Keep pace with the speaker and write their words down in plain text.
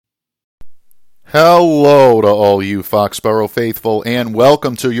Hello to all you Foxborough faithful, and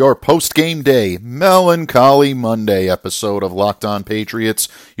welcome to your post-game day, Melancholy Monday episode of Locked On Patriots,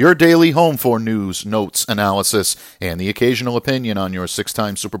 your daily home for news, notes, analysis, and the occasional opinion on your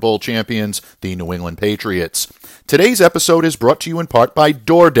six-time Super Bowl champions, the New England Patriots. Today's episode is brought to you in part by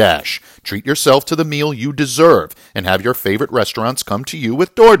DoorDash. Treat yourself to the meal you deserve, and have your favorite restaurants come to you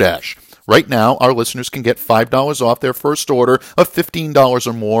with DoorDash. Right now, our listeners can get $5 off their first order of $15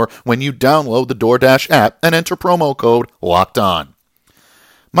 or more when you download the DoorDash app and enter promo code LOCKEDON.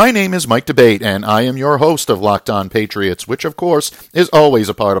 My name is Mike DeBate, and I am your host of Locked On Patriots, which, of course, is always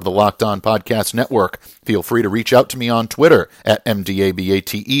a part of the Locked On Podcast Network. Feel free to reach out to me on Twitter at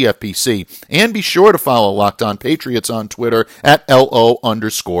MDABATEFPC, and be sure to follow Locked On Patriots on Twitter at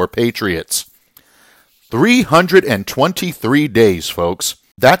LO_Patriots. 323 days, folks.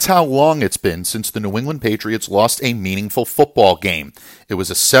 That's how long it's been since the New England Patriots lost a meaningful football game. It was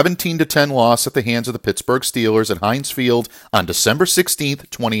a 17-10 loss at the hands of the Pittsburgh Steelers at Heinz Field on December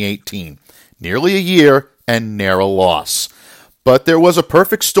 16th, 2018. Nearly a year and ne'er a loss. But there was a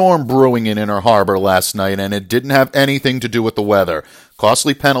perfect storm brewing in Inner Harbor last night, and it didn't have anything to do with the weather.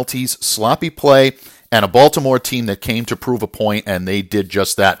 Costly penalties, sloppy play, and a Baltimore team that came to prove a point, and they did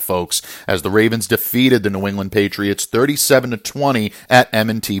just that, folks, as the Ravens defeated the New England Patriots 37-20 at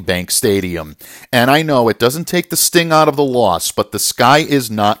M&T Bank Stadium. And I know it doesn't take the sting out of the loss, but the sky is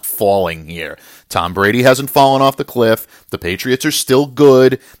not falling here. Tom Brady hasn't fallen off the cliff. The Patriots are still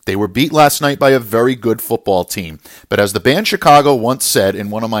good. They were beat last night by a very good football team. But as the band Chicago once said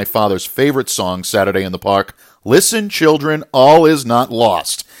in one of my father's favorite songs, Saturday in the Park, "Listen, children, all is not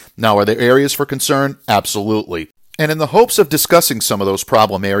lost." Now, are there areas for concern? Absolutely. And in the hopes of discussing some of those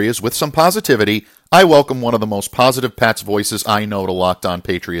problem areas with some positivity, I welcome one of the most positive Pats voices I know to Locked On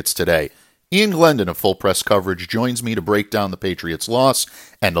Patriots today. Ian Glendon of Full Press Coverage joins me to break down the Patriots' loss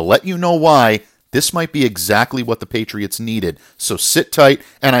and to let you know why this might be exactly what the Patriots needed. So sit tight,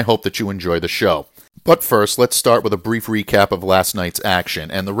 and I hope that you enjoy the show. But first, let's start with a brief recap of last night's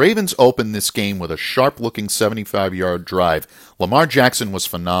action. And the Ravens opened this game with a sharp-looking 75-yard drive. Lamar Jackson was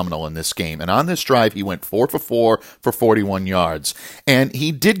phenomenal in this game, and on this drive, he went 4 for 4 for 41 yards. And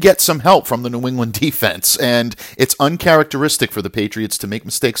he did get some help from the New England defense, and it's uncharacteristic for the Patriots to make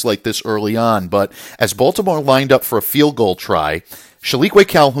mistakes like this early on. But as Baltimore lined up for a field goal try, Shilique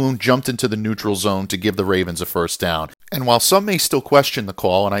Calhoun jumped into the neutral zone to give the Ravens a first down. And while some may still question the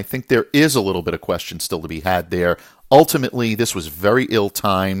call, and I think there is a little bit of question still to be had there, ultimately, this was very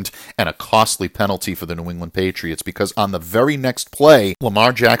ill-timed and a costly penalty for the New England Patriots because on the very next play,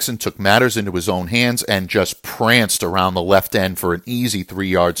 Lamar Jackson took matters into his own hands and just pranced around the left end for an easy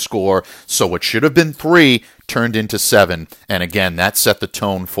 3-yard score. So what should have been 3 turned into 7, and again, that set the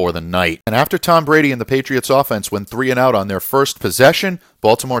tone for the night. And after Tom Brady and the Patriots offense went 3 and out on their first possession,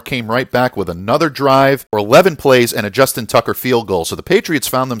 Baltimore came right back with another drive for 11 plays and a Justin Tucker field goal. So the Patriots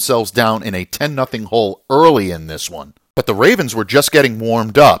found themselves down in a 10-0 hole early in this one. But the Ravens were just getting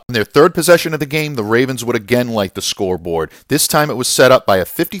warmed up. In their third possession of the game, the Ravens would again light the scoreboard. This time it was set up by a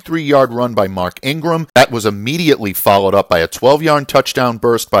 53-yard run by Mark Ingram. That was immediately followed up by a 12-yard touchdown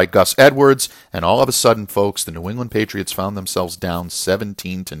burst by Gus Edwards. And all of a sudden, folks, the New England Patriots found themselves down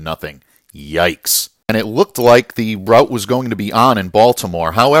 17-0. Yikes. And it looked like the route was going to be on in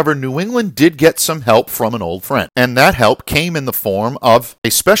Baltimore. However, New England did get some help from an old friend. And that help came in the form of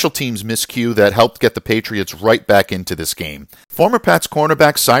a special teams miscue that helped get the Patriots right back into this game. Former Pats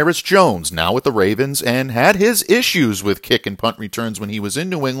cornerback Cyrus Jones, now with the Ravens, and had his issues with kick and punt returns when he was in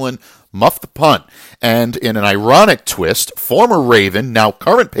New England, muffed the punt. And in an ironic twist, former Raven, now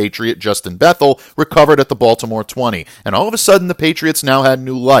current Patriot Justin Bethel, recovered at the Baltimore 20. And all of a sudden, the Patriots now had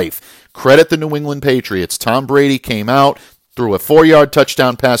new life. Credit the New England Patriots. Tom Brady came out, threw a 4-yard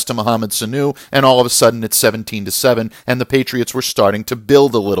touchdown pass to Mohamed Sanu, and all of a sudden it's 17-7, and the Patriots were starting to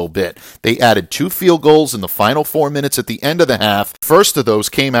build a little bit. They added 2 field goals in the final 4 minutes at the end of the half. First of those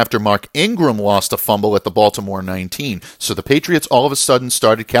came after Mark Ingram lost a fumble at the Baltimore 19, so the Patriots all of a sudden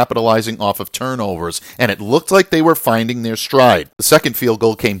started capitalizing off of turnovers, and it looked like they were finding their stride. The second field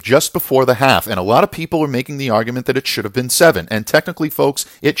goal came just before the half, and a lot of people are making the argument that it should have been 7, and technically, folks,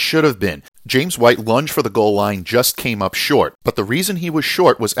 it should have been. James White lunged for the goal line, just came up short. But the reason he was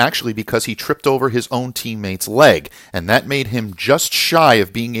short was actually because he tripped over his own teammate's leg, and that made him just shy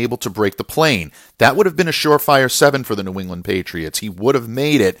of being able to break the plane. That would have been a surefire 7 for the New England Patriots. He would have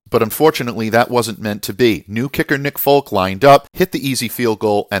made it, but unfortunately that wasn't meant to be. New kicker Nick Folk lined up, hit the easy field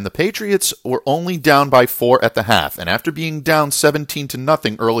goal, and the Patriots were only down by 4 at the half. And after being down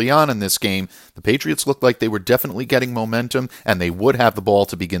 17-0 early on in this game, the Patriots looked like they were definitely getting momentum, and they would have the ball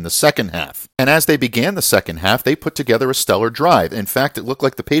to begin the second half. half. And as they began the second half, they put together a stellar drive. In fact, it looked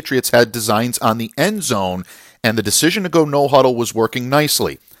like the Patriots had designs on the end zone, and the decision to go no huddle was working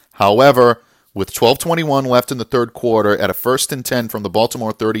nicely. However, with 12:21 left in the third quarter, at a 1st and 10 from the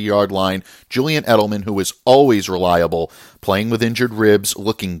Baltimore 30-yard line, Julian Edelman, who is always reliable, playing with injured ribs,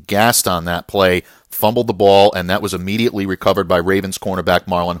 looking gassed on that play, fumbled the ball, and that was immediately recovered by Ravens cornerback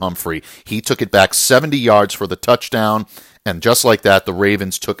Marlon Humphrey. He took it back 70 yards for the touchdown, and just like that, the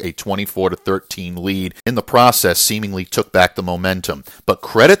Ravens took a 24-13 lead. In the process, seemingly took back the momentum. But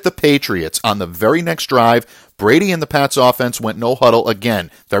credit the Patriots. On the very next drive, Brady and the Pats offense went no huddle again.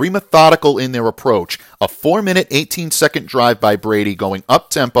 Very methodical in their approach. A 4-minute, 18-second drive by Brady going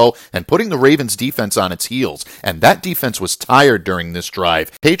up-tempo and putting the Ravens defense on its heels. And that defense was tired during this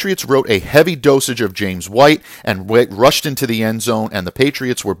drive. Patriots wrote a heavy dosage of James White and rushed into the end zone, and the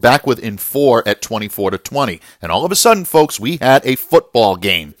Patriots were back within 4 at 24-20. And all of a sudden, folks, we had a football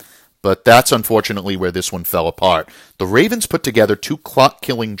game. But that's unfortunately where this one fell apart. The Ravens put together 2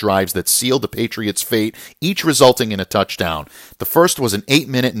 clock-killing drives that sealed the Patriots' fate, each resulting in a touchdown. The first was an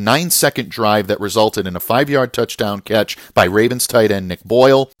 8-minute, 9-second drive that resulted in a 5-yard touchdown catch by Ravens tight end Nick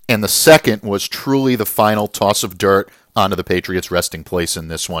Boyle, and the second was truly the final toss of dirt onto the Patriots' resting place in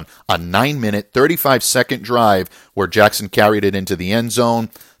this one. A 9-minute, 35-second drive where Jackson carried it into the end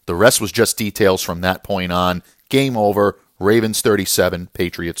zone. The rest was just details from that point on. Game over. Ravens 37,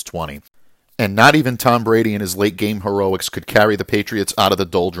 Patriots 20. And not even Tom Brady and his late-game heroics could carry the Patriots out of the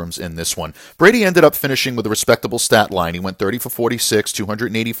doldrums in this one. Brady ended up finishing with a respectable stat line. He went 30 for 46,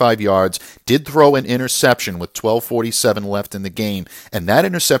 285 yards, did throw an interception with 12:47 left in the game, and that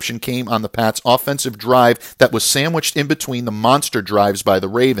interception came on the Pats' offensive drive that was sandwiched in between the monster drives by the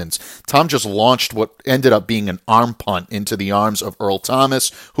Ravens. Tom just launched what ended up being an arm punt into the arms of Earl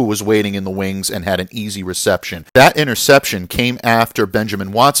Thomas, who was waiting in the wings and had an easy reception. That interception came after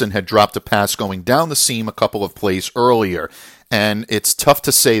Benjamin Watson had dropped a pass going down the seam a couple of plays earlier. And it's tough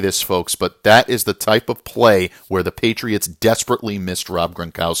to say this, folks, but that is the type of play where the Patriots desperately missed Rob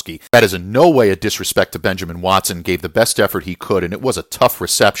Gronkowski. That is in no way a disrespect to Benjamin Watson, gave the best effort he could, and it was a tough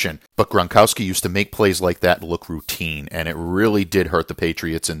reception. But Gronkowski used to make plays like that look routine, and it really did hurt the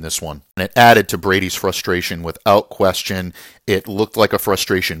Patriots in this one. And it added to Brady's frustration without question. It looked like a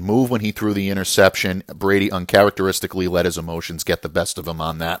frustration move when he threw the interception. Brady uncharacteristically let his emotions get the best of him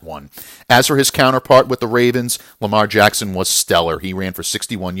on that one. As for his counterpart with the Ravens, Lamar Jackson was stellar. He ran for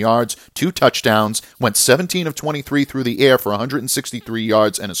 61 yards, 2 touchdowns, went 17 of 23 through the air for 163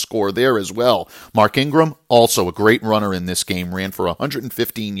 yards and a score there as well. Mark Ingram, also a great runner in this game, ran for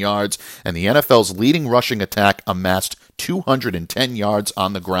 115 yards, and the NFL's leading rushing attack amassed 210 yards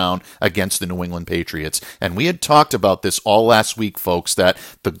on the ground against the New England Patriots. And we had talked about this all last week, folks, that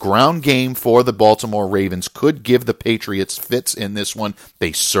the ground game for the Baltimore Ravens could give the Patriots fits in this one.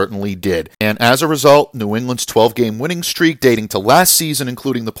 They certainly did. And as a result, New England's 12-game winning streak dating to last season,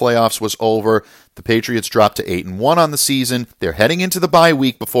 including the playoffs, was over. The Patriots dropped to 8-1 on the season. They're heading into the bye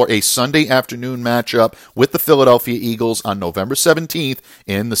week before a Sunday afternoon matchup with the Philadelphia Eagles on November 17th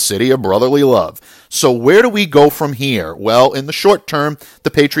in the city of brotherly love. So where do we go from here? Well, in the short term,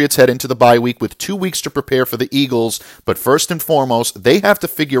 the Patriots head into the bye week with 2 weeks to prepare for the Eagles, but first and foremost, they have to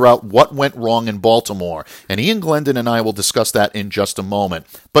figure out what went wrong in Baltimore. And Ian Glendon and I will discuss that in just a moment.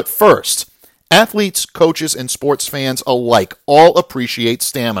 But first, athletes, coaches, and sports fans alike all appreciate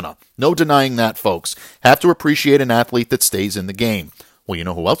stamina. No denying that, folks. Have to appreciate an athlete that stays in the game. Well, you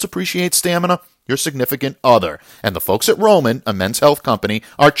know who else appreciates stamina? Your significant other. And the folks at Roman, a men's health company,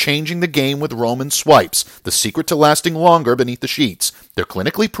 are changing the game with Roman Swipes, the secret to lasting longer beneath the sheets. They're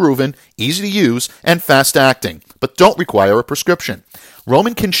clinically proven, easy to use, and fast-acting, but don't require a prescription.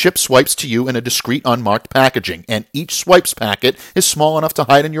 Roman can ship swipes to you in a discreet, unmarked packaging, and each swipes packet is small enough to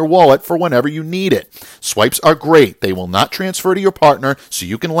hide in your wallet for whenever you need it. Swipes are great. They will not transfer to your partner, so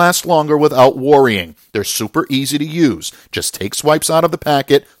you can last longer without worrying. They're super easy to use. Just take swipes out of the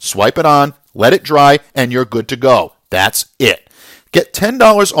packet, swipe it on, let it dry, and you're good to go. That's it. Get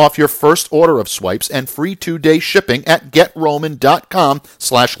 $10 off your first order of swipes and free 2-day shipping at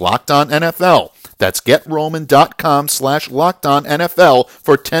GetRoman.com/LockedOnNFL. That's GetRoman.com/LockedOnNFL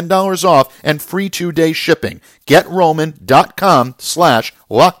for $10 off and free 2-day shipping.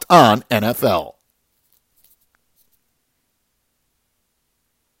 GetRoman.com/LockedOnNFL.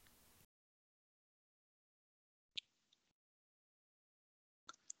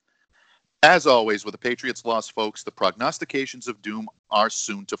 As always, with the Patriots' loss, folks, the prognostications of doom are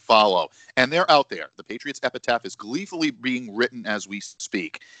soon to follow. And they're out there. The Patriots' epitaph is gleefully being written as we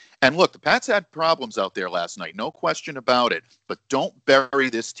speak. And look, the Pats had problems out there last night, no question about it. But don't bury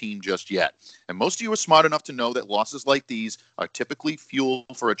this team just yet. And most of you are smart enough to know that losses like these are typically fuel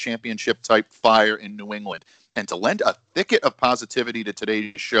for a championship-type fire in New England. And to lend a thicket of positivity to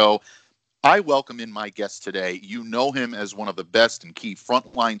today's show, I welcome in my guest today. You know him as one of the best and key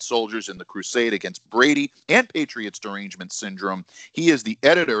frontline soldiers in the crusade against Brady and Patriots derangement syndrome. He is the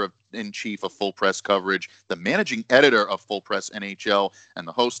editor-in-chief of Full Press Coverage, the managing editor of Full Press NHL, and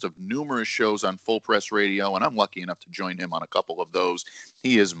the host of numerous shows on Full Press Radio, and I'm lucky enough to join him on a couple of those.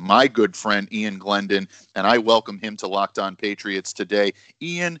 He is my good friend, Ian Glendon, and I welcome him to Locked On Patriots today.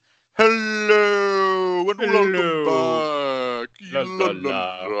 Ian, hello, and welcome back. La, la,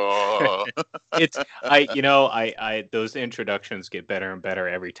 la. I those introductions get better and better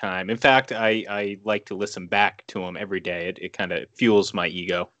every time. In fact, I like to listen back to them every day. It kind of fuels my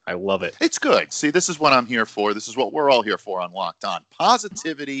ego. I love it. It's good. See, this is what I'm here for. This is what we're all here for on Locked On.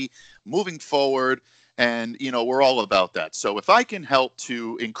 Positivity, moving forward. And, we're all about that. So if I can help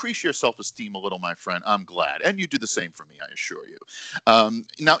to increase your self-esteem a little, my friend, I'm glad. And you do the same for me, I assure you.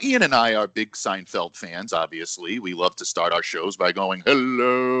 Now, Ian and I are big Seinfeld fans, obviously. We love to start our shows by going,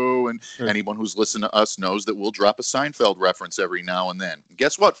 hello. And anyone who's listened to us knows that we'll drop a Seinfeld reference every now and then. And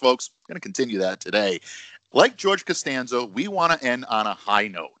guess what, folks? I'm going to continue that today. Like George Costanza, we want to end on a high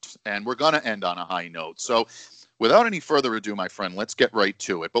note. And we're going to end on a high note. So without any further ado, my friend, let's get right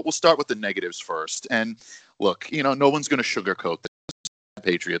to it. But we'll start with the negatives first. And look, no one's going to sugarcoat the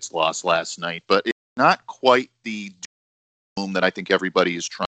Patriots loss last night, but it's not quite the doom that I think everybody is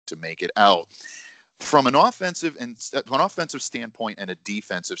trying to make it out. From an offensive standpoint and a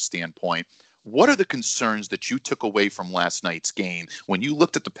defensive standpoint, what are the concerns that you took away from last night's game? When you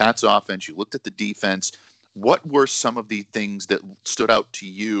looked at the Pats offense, you looked at the defense, what were some of the things that stood out to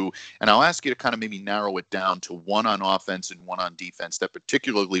you? And I'll ask you to kind of maybe narrow it down to one on offense and one on defense that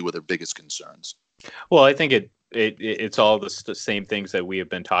particularly were their biggest concerns. Well, I think it's all the same things that we have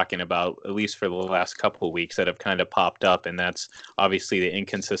been talking about, at least for the last couple of weeks, that have kind of popped up. And that's obviously the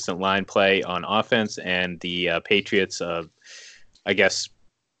inconsistent line play on offense and the Patriots, I guess,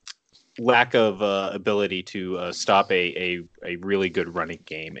 lack of ability to stop a really good running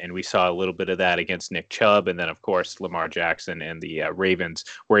game. And we saw a little bit of that against Nick Chubb. And then, of course, Lamar Jackson and the Ravens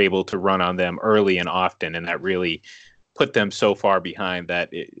were able to run on them early and often. And that really put them so far behind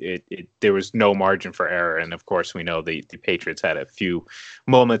that there was no margin for error. And, of course, we know the Patriots had a few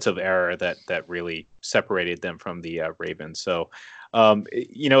moments of error that really separated them from the Ravens. So,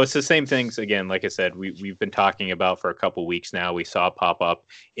 it's the same things again. Like I said, we've been talking about for a couple weeks now. We saw pop up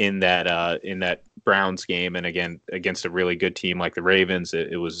in that Browns game, and again against a really good team like the Ravens.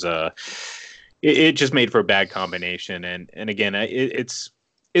 It was it just made for a bad combination, and again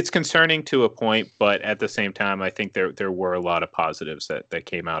it's concerning to a point, but at the same time, I think there were a lot of positives that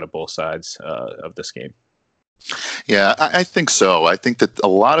came out of both sides of this game. Yeah, I think so. I think that a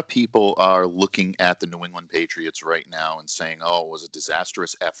lot of people are looking at the New England Patriots right now and saying, oh, it was a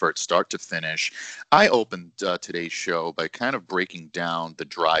disastrous effort, start to finish. I opened today's show by kind of breaking down the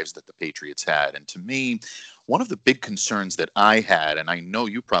drives that the Patriots had. And to me, one of the big concerns that I had, and I know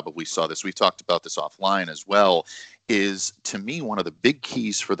you probably saw this, we talked about this offline as well, is to me one of the big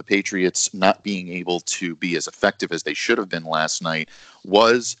keys for the Patriots not being able to be as effective as they should have been last night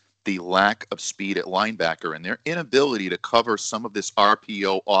was the lack of speed at linebacker and their inability to cover some of this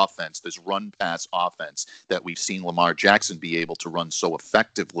RPO offense, this run-pass offense that we've seen Lamar Jackson be able to run so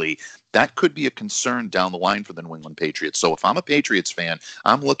effectively. That could be a concern down the line for the New England Patriots. So if I'm a Patriots fan,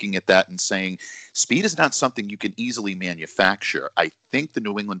 I'm looking at that and saying speed is not something you can easily manufacture. I think the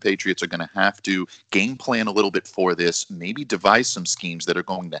New England Patriots are going to have to game plan a little bit for this, maybe devise some schemes that are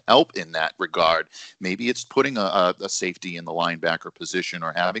going to help in that regard. Maybe it's putting a safety in the linebacker position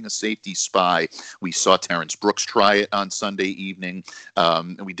or having a safety spy. We saw Terrence Brooks try it on Sunday evening.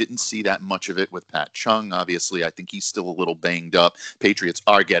 And we didn't see that much of it with Pat Chung. Obviously, I think he's still a little banged up. Patriots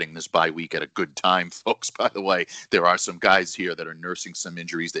are getting this bye week at a good time, folks. By the way, there are some guys here that are nursing some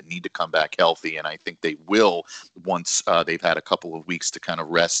injuries that need to come back healthy, and I think they will once they've had a couple of weeks to kind of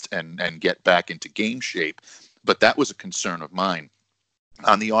rest and get back into game shape. But that was a concern of mine.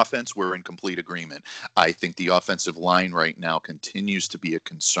 On the offense, we're in complete agreement. I think the offensive line right now continues to be a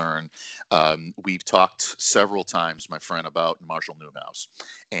concern. We've talked several times, my friend, about Marshall Newhouse.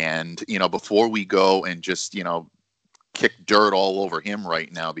 And, before we go and just, kick dirt all over him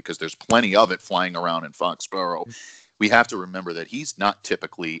right now, because there's plenty of it flying around in Foxborough, we have to remember that he's not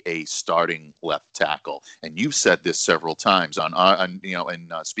typically a starting left tackle. And you've said this several times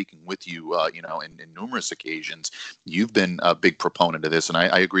in speaking with you, in numerous occasions. You've been a big proponent of this, and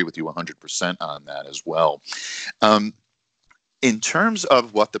I agree with you 100% on that as well. In terms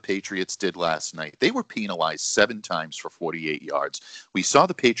of what the Patriots did last night, they were penalized 7 times for 48 yards. We saw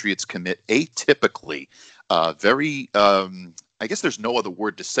the Patriots commit atypically, I guess there's no other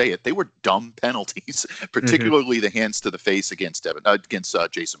word to say it. They were dumb penalties, particularly the hands to the face against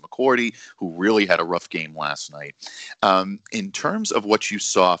Jason McCourty, who really had a rough game last night. In terms of what you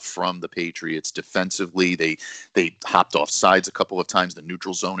saw from the Patriots defensively, they hopped off sides a couple of times, the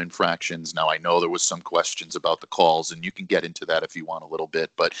neutral zone infractions. Now, I know there was some questions about the calls, and you can get into that if you want a little bit,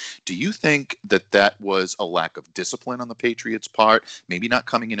 but do you think that was a lack of discipline on the Patriots' part, maybe not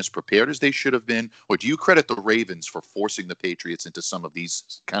coming in as prepared as they should have been, or do you credit the Ravens for forcing the Patriots into some of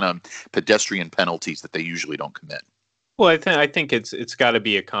these kind of pedestrian penalties that they usually don't commit? Well, I think it's got to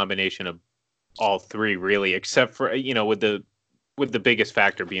be a combination of all three, really, except for, with the biggest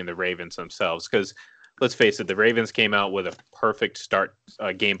factor being the Ravens themselves, because let's face it, the Ravens came out with a perfect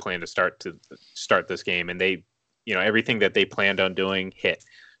game plan to start this game, and they, everything that they planned on doing hit.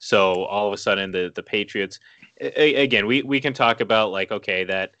 So all of a sudden, the Patriots, again, we can talk about like, okay,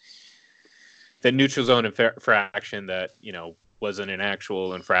 that the neutral zone infraction that, wasn't an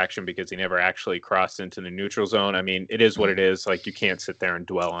actual infraction because he never actually crossed into the neutral zone. I mean, it is what it is. Like, you can't sit there and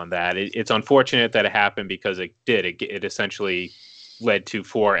dwell on that. It's unfortunate that it happened because it essentially led to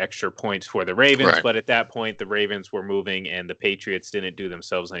 4 extra points for the Ravens. Right. But at that point, the Ravens were moving, and the Patriots didn't do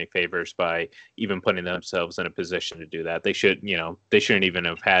themselves any favors by even putting themselves in a position to do that. They shouldn't even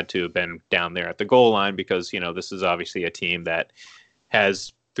have had to have been down there at the goal line, because, this is obviously a team that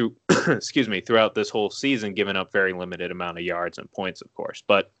has throughout this whole season given up very limited amount of yards and points, of course.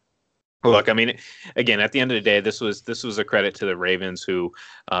 But look, I mean, again, at the end of the day, this was a credit to the Ravens, who,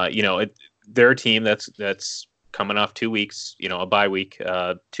 they're a team that's coming off 2 weeks, a bye week,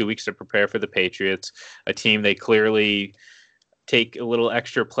 2 weeks to prepare for the Patriots, a team they clearly take a little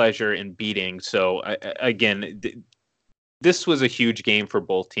extra pleasure in beating. So again, this was a huge game for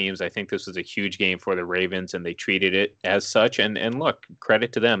both teams. I think this was a huge game for the Ravens, and they treated it as such. And look,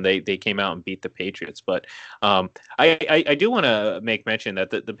 credit to them. They came out and beat the Patriots. But I do want to make mention that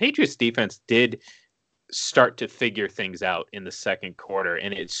the Patriots defense did start to figure things out in the second quarter,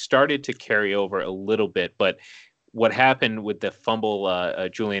 and it started to carry over a little bit. But what happened with the fumble,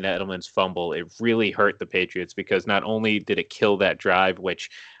 Julian Edelman's fumble, it really hurt the Patriots, because not only did it kill that drive,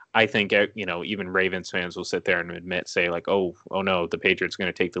 which I think, even Ravens fans will sit there and say like, oh no, the Patriots are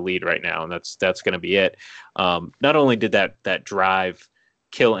going to take the lead right now, and that's going to be it. Not only did that drive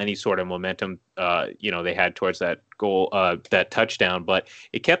kill any sort of momentum, they had towards that goal, that touchdown, but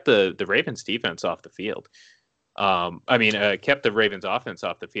it kept the Ravens defense off the field. Kept the Ravens offense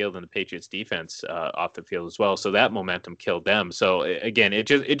off the field and the Patriots defense off the field as well. So that momentum killed them. So again, it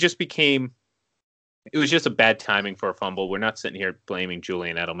was just a bad timing for a fumble. We're not sitting here blaming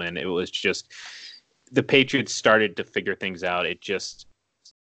Julian Edelman. It was just the Patriots started to figure things out. They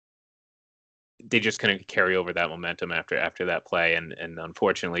just couldn't carry over that momentum after that play, and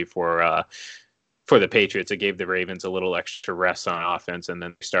unfortunately for the Patriots, it gave the Ravens a little extra rest on offense, and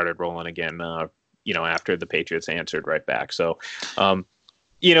then they started rolling again. After the Patriots answered right back. So,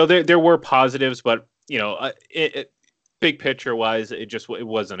 there were positives, but big picture wise, it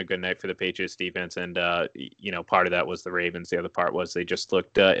wasn't a good night for the Patriots defense. And, part of that was the Ravens. The other part was they just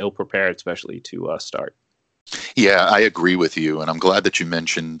looked ill prepared, especially to start. Yeah, I agree with you. And I'm glad that you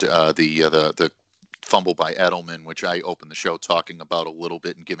mentioned the fumble by Edelman, which I opened the show talking about a little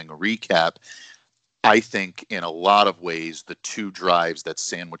bit and giving a recap. I think in a lot of ways, the 2 drives that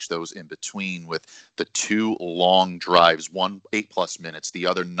sandwich those in between, with the 2 long drives, one 8+ minutes, the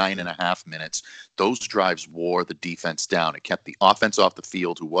other 9.5 minutes, those drives wore the defense down. It kept the offense off the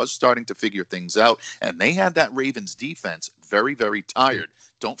field, who was starting to figure things out. And they had that Ravens defense very, very tired.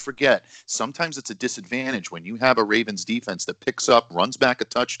 Don't forget, sometimes it's a disadvantage when you have a Ravens defense that picks up, runs back a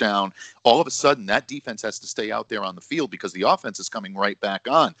touchdown. All of a sudden, that defense has to stay out there on the field because the offense is coming right back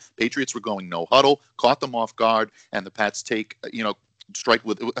on. Patriots were going no huddle, caught them off guard, and the Pats strike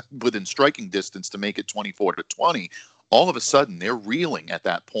within striking distance to make it 24-20. All of a sudden, they're reeling at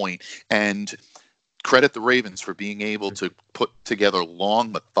that point, and credit the Ravens for being able to put together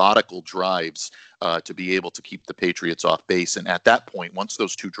long, methodical drives to be able to keep the Patriots off base. And at that point, once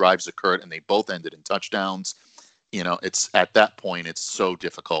those 2 drives occurred and they both ended in touchdowns, it's at that point, it's so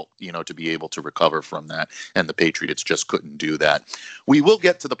difficult, to be able to recover from that. And the Patriots just couldn't do that. We will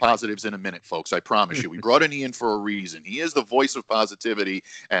get to the positives in a minute, folks. I promise you. We brought Ian for a reason. He is the voice of positivity,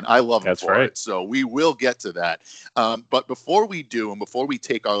 and I love him for it. So we will get to that. But before we do, and before we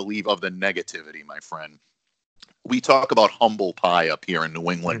take our leave of the negativity, my friend, We talk about humble pie up here in New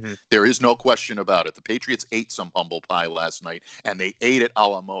England. Mm-hmm. There is no question about it. The Patriots ate some humble pie last night, and they ate it a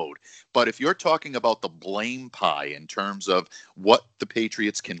la mode. But if you're talking about the blame pie in terms of what the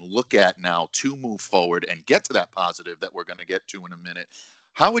Patriots can look at now to move forward and get to that positive that we're going to get to in a minute,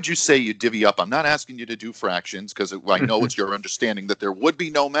 how would you say you divvy up? I'm not asking you to do fractions because I know it's your understanding that there would be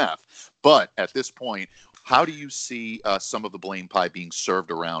no math. But at this point, how do you see some of the blame pie being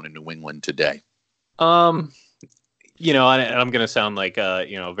served around in New England today? I'm going to sound like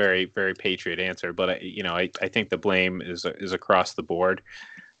a very, very Patriot answer, but I think the blame is across the board.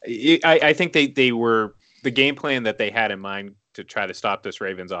 I think they were the game plan that they had in mind to try to stop this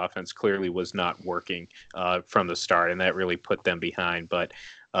Ravens offense clearly was not working from the start, and that really put them behind. But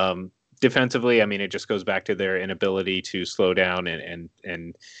defensively, I mean, it just goes back to their inability to slow down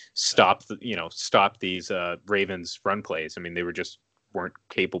and stop these Ravens run plays. I mean, they weren't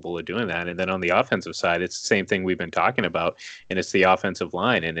capable of doing that. And then on the offensive side, it's the same thing we've been talking about, and it's the offensive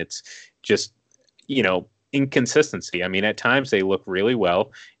line, and it's just inconsistency. I mean, at times they look really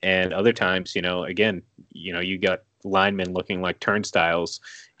well, and other times, again, you got linemen looking like turnstiles,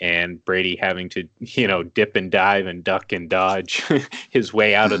 and Brady having to, dip and dive and duck and dodge his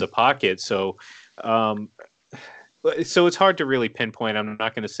way out of the pocket. So it's hard to really pinpoint. I'm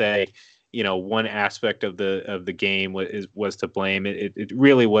not going to say, one aspect of the game was to blame. It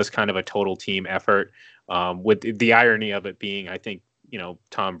really was kind of a total team effort. With the irony of it being, I think,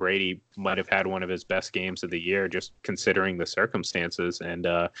 Tom Brady might have had one of his best games of the year, just considering the circumstances. And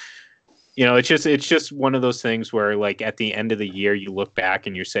it's just one of those things where, like, at the end of the year, you look back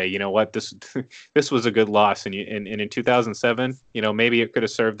and you say, you know what, this was a good loss. And in 2007, maybe it could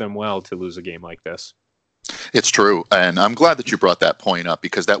have served them well to lose a game like this. It's true. And I'm glad that you brought that point up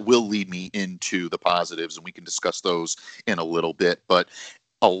because that will lead me into the positives, and we can discuss those in a little bit. But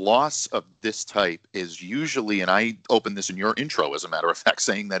a loss of this type is usually, and I opened this in your intro, as a matter of fact,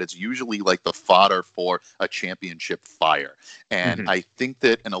 saying that it's usually like the fodder for a championship fire. And I think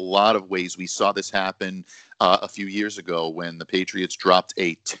that in a lot of ways, we saw this happen a few years ago when the Patriots dropped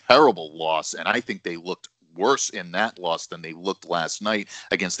a terrible loss. And I think they looked worse in that loss than they looked last night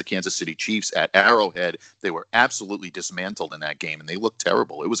against the Kansas City Chiefs at Arrowhead. They were absolutely dismantled in that game, and they looked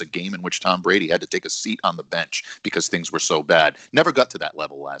terrible. It was a game in which Tom Brady had to take a seat on the bench because things were so bad. Never got to that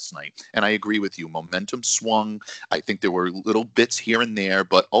level last night. And I agree with you. Momentum swung. I think there were little bits here and there,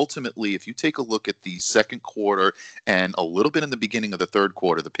 but ultimately, if you take a look at the second quarter and a little bit in the beginning of the third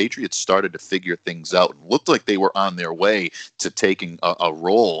quarter, the Patriots started to figure things out and looked like they were on their way to taking a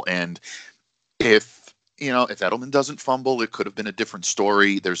role. And if Edelman doesn't fumble, it could have been a different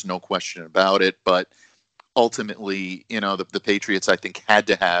story. There's no question about it. But ultimately, the Patriots, I think, had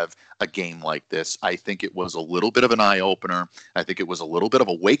to have a game like this. I think it was a little bit of an eye-opener. I think it was a little bit of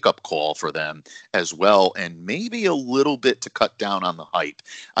a wake-up call for them as well, and maybe a little bit to cut down on the hype.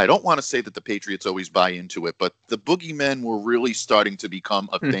 I don't want to say that the Patriots always buy into it, but the boogeymen were really starting to become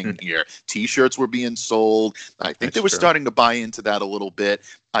a thing here. T-shirts were being sold. I think they were starting to buy into that a little bit.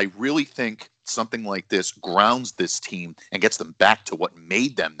 I really think something like this grounds this team and gets them back to what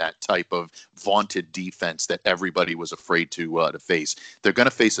made them that type of vaunted defense that everybody was afraid to face. They're going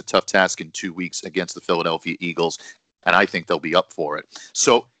to face a tough task in 2 weeks against the Philadelphia Eagles, and I think they'll be up for it.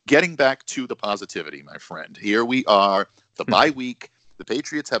 So getting back to the positivity, my friend, here we are, the bye week. The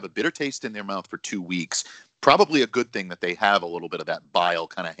Patriots have a bitter taste in their mouth for 2 weeks. Probably a good thing that they have a little bit of that bile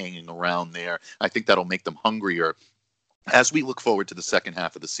kind of hanging around there. I think that'll make them hungrier. As we look forward to the second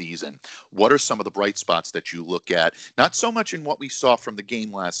half of the season, what are some of the bright spots that you look at? Not so much in what we saw from the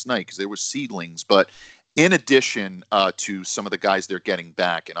game last night, because there were seedlings, but in addition to some of the guys they're getting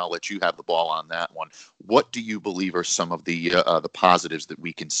back, and I'll let you have the ball on that one, what do you believe are some of the positives that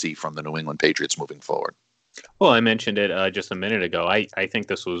we can see from the New England Patriots moving forward? Well, I mentioned it just a minute ago. I think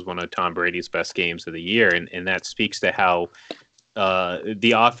this was one of Tom Brady's best games of the year, and that speaks to how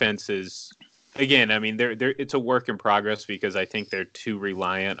the offense is. Again, I mean, it's a work in progress because I think they're too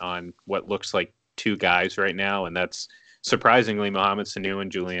reliant on what looks like two guys right now, and that's surprisingly Mohamed Sanu and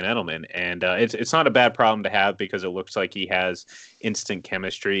Julian Edelman. And it's not a bad problem to have because it looks like he has instant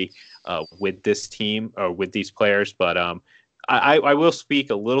chemistry with this team or with these players. But I will speak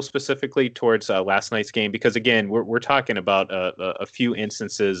a little specifically towards last night's game because, again, we're talking about a few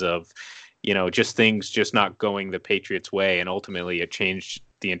instances of, just things just not going the Patriots' way, and ultimately it changed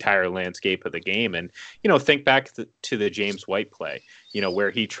the entire landscape of the game. And, think back to the James White play, where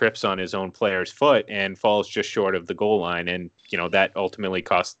he trips on his own player's foot and falls just short of the goal line. And, that ultimately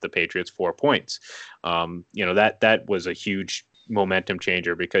cost the Patriots 4 points. That was a huge momentum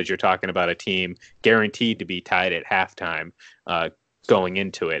changer because you're talking about a team guaranteed to be tied at halftime, going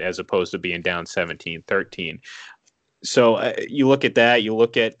into it, as opposed to being down 17-13. So you look at that, you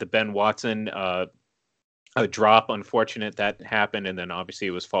look at the Ben Watson a drop, unfortunate that happened, and then obviously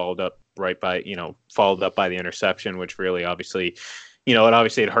it was followed up by the interception, which really obviously,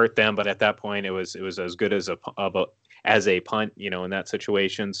 it hurt them, but at that point it was as good as a punt, in that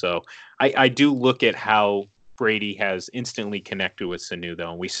situation. So I do look at how Brady has instantly connected with Sanu,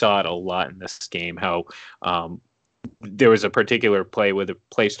 though, and we saw it a lot in this game, how there was a particular play where the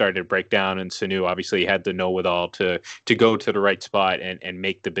play started to break down, and Sanu obviously had the know-it-all to go to the right spot and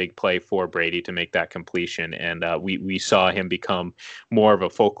make the big play for Brady to make that completion. And we saw him become more of a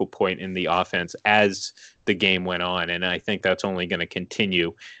focal point in the offense as the game went on. And I think that's only going to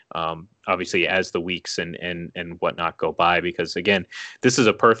continue, obviously, as the weeks and whatnot go by, because, again, this is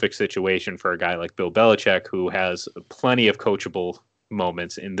a perfect situation for a guy like Bill Belichick, who has plenty of coachable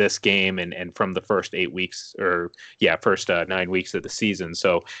moments in this game and from the first 9 weeks of the season.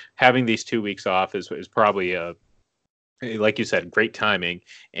 So having these 2 weeks off is probably like you said, great timing.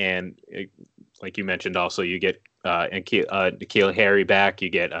 And like you mentioned, also you get N'Keal Harry back, you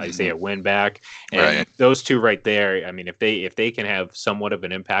get Isaiah Wynn back, and those two right there. I mean, if they can have somewhat of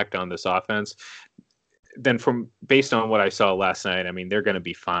an impact on this offense, then based on what I saw last night, I mean, they're going to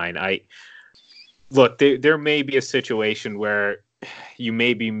be fine. There may be a situation where you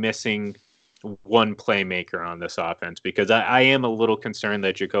may be missing one playmaker on this offense, because I am a little concerned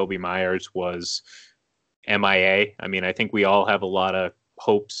that Jakobi Meyers was MIA. I mean, I think we all have a lot of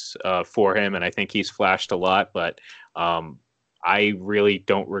hopes for him, and I think he's flashed a lot, but I really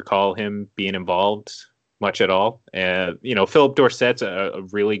don't recall him being involved much at all. Philip Dorsett's a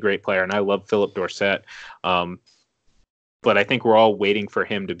really great player, and I love Philip Dorsett. But I think we're all waiting for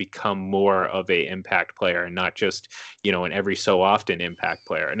him to become more of a impact player, and not just, an every so often impact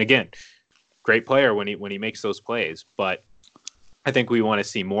player. And again, great player when he makes those plays, but I think we want to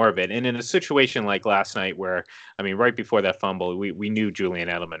see more of it. And in a situation like last night, where, I mean, right before that fumble, we knew Julian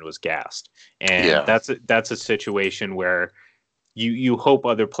Edelman was gassed, and that's a situation where you hope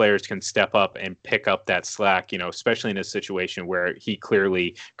other players can step up and pick up that slack, especially in a situation where he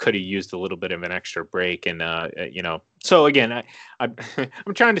clearly could have used a little bit of an extra break. And, so again, I'm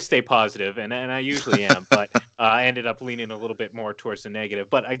trying to stay positive, and I usually am, but I ended up leaning a little bit more towards the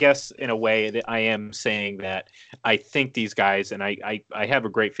negative. But I guess in a way I am saying that I think these guys, and I have a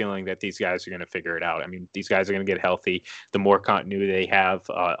great feeling that these guys are going to figure it out. I mean, these guys are going to get healthy. The more continuity they have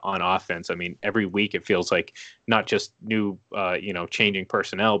on offense, I mean, every week it feels like not just new, changing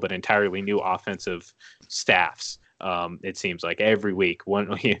personnel, but entirely new offensive staffs. It seems like every week, one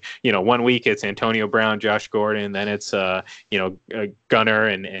week it's Antonio Brown, Josh Gordon, then it's Gunner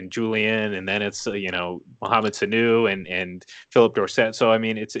and Julian, and then it's Mohamed Sanu and Philip Dorsett. So I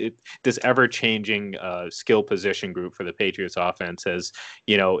mean, it's this ever changing skill position group for the Patriots offense. As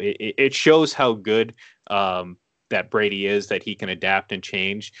it shows how good that Brady is, that he can adapt and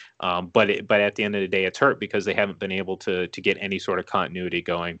change. But at the end of the day, it's hurt because they haven't been able to get any sort of continuity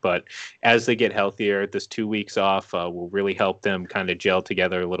going. But as they get healthier, this 2 weeks off will really help them kind of gel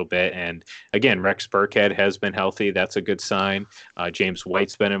together a little bit. And again, Rex Burkhead has been healthy. That's a good sign. James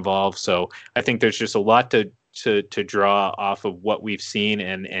White's been involved. So I think there's just a lot to draw off of what we've seen,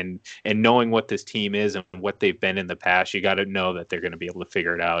 and knowing what this team is and what they've been in the past. You got to know that they're going to be able to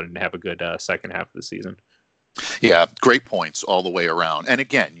figure it out and have a good second half of the season. Yeah, great points all the way around. And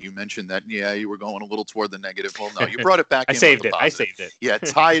again, you mentioned that, you were going a little toward the negative. Well, no, you brought it back. I saved it. Yeah,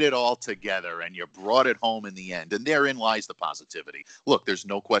 tied it all together, and you brought it home in the end. And therein lies the positivity. Look, there's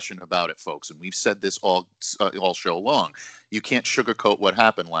no question about it, folks. And we've said this all show long. You can't sugarcoat what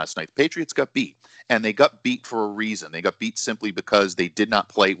happened last night. The Patriots got beat, and they got beat for a reason. They got beat simply because they did not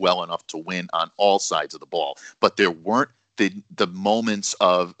play well enough to win on all sides of the ball. But there weren't the moments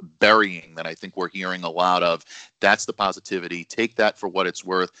of burying that I think we're hearing a lot of. That's the positivity. Take that for what it's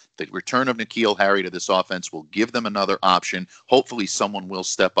worth. The return of N'Keal Harry to this offense will give them another option. Hopefully someone will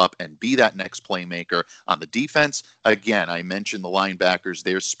step up and be that next playmaker. On the defense, again, I mentioned the linebackers,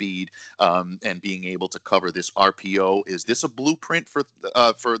 their speed, and being able to cover this RPO. Is this a blueprint for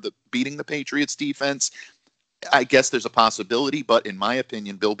the beating the Patriots defense? I guess there's a possibility, but in my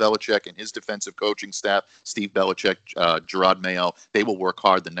opinion, Bill Belichick and his defensive coaching staff, Steve Belichick, Gerard Mayo, they will work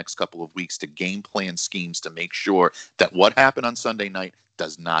hard the next couple of weeks to game plan schemes to make sure that what happened on Sunday night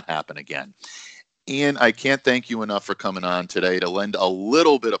does not happen again. Ian, I can't thank you enough for coming on today to lend a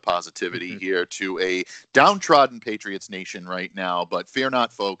little bit of positivity here to a downtrodden Patriots nation right now. But fear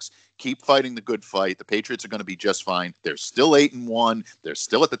not, folks. keep fighting the good fight. The Patriots are going to be just fine. They're still 8-1. They're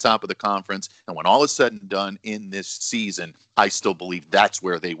still at the top of the conference. And when all is said and done in this season, I still believe that's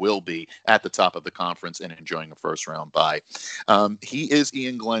where they will be, at the top of the conference and enjoying a first-round bye. He is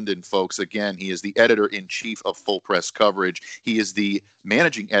Ian Glendon, folks. Again, he is the editor-in-chief of Full Press Coverage. He is the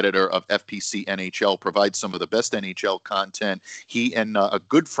managing editor of FPC NHL, provides some of the best NHL content. He and a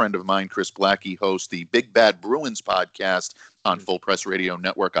good friend of mine, Chris Blackie, host the Big Bad Bruins podcast on Full Press Radio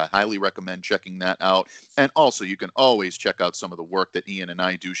Network. I highly recommend checking that out. And also, you can always check out some of the work that Ian and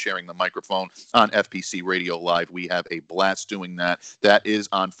I do sharing the microphone on FPC Radio Live. We have a blast doing that. That is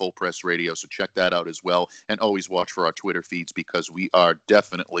on Full Press Radio, so check that out as well. And always watch for our Twitter feeds, because we are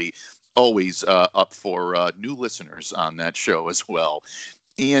definitely always up for new listeners on that show as well.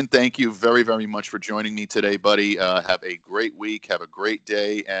 Ian, thank you very, very much for joining me today, buddy. Have a great week. Have a great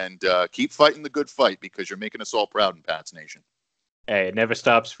day. And keep fighting the good fight, because you're making us all proud in Pats Nation. Hey, it never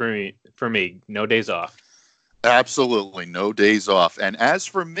stops for me. No days off. Absolutely. No days off. And as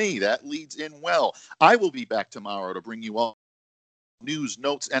for me, that leads in well. I will be back tomorrow to bring you all news,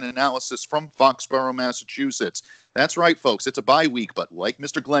 notes, and analysis from Foxborough, Massachusetts. That's right, folks. It's a bye week, but like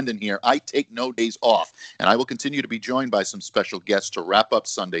Mr. Glendon here, I take no days off, and I will continue to be joined by some special guests to wrap up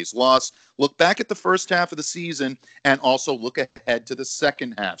Sunday's loss, look back at the first half of the season, and also look ahead to the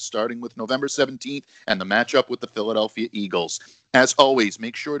second half, starting with November 17th and the matchup with the Philadelphia Eagles. As always,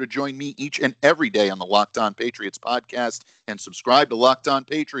 make sure to join me each and every day on the Locked On Patriots podcast, and subscribe to Locked On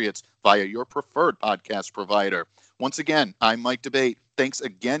Patriots via your preferred podcast provider. Once again, I'm Mike Debate. Thanks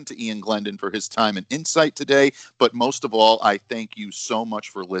again to Ian Glendon for his time and insight today. But most of all, I thank you so much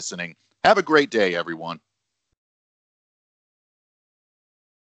for listening. Have a great day, everyone.